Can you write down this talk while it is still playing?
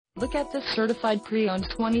Look at this certified pre-owned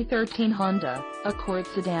 2013 Honda Accord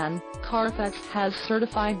sedan. Carfax has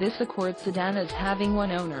certified this Accord sedan as having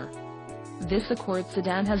one owner. This Accord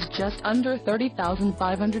sedan has just under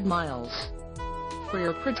 30,500 miles. For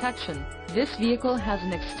your protection, this vehicle has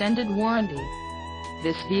an extended warranty.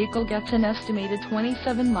 This vehicle gets an estimated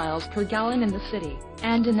 27 miles per gallon in the city,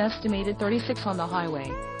 and an estimated 36 on the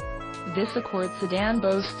highway. This Accord sedan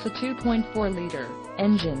boasts a 2.4-liter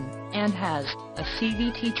engine, and has a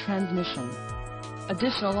CVT transmission.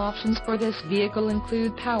 Additional options for this vehicle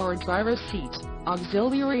include power driver's seat,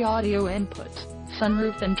 auxiliary audio input,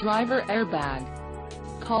 sunroof and driver airbag.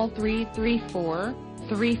 Call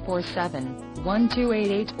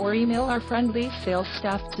 334-347-1288 or email our friendly sales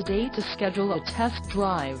staff today to schedule a test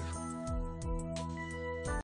drive.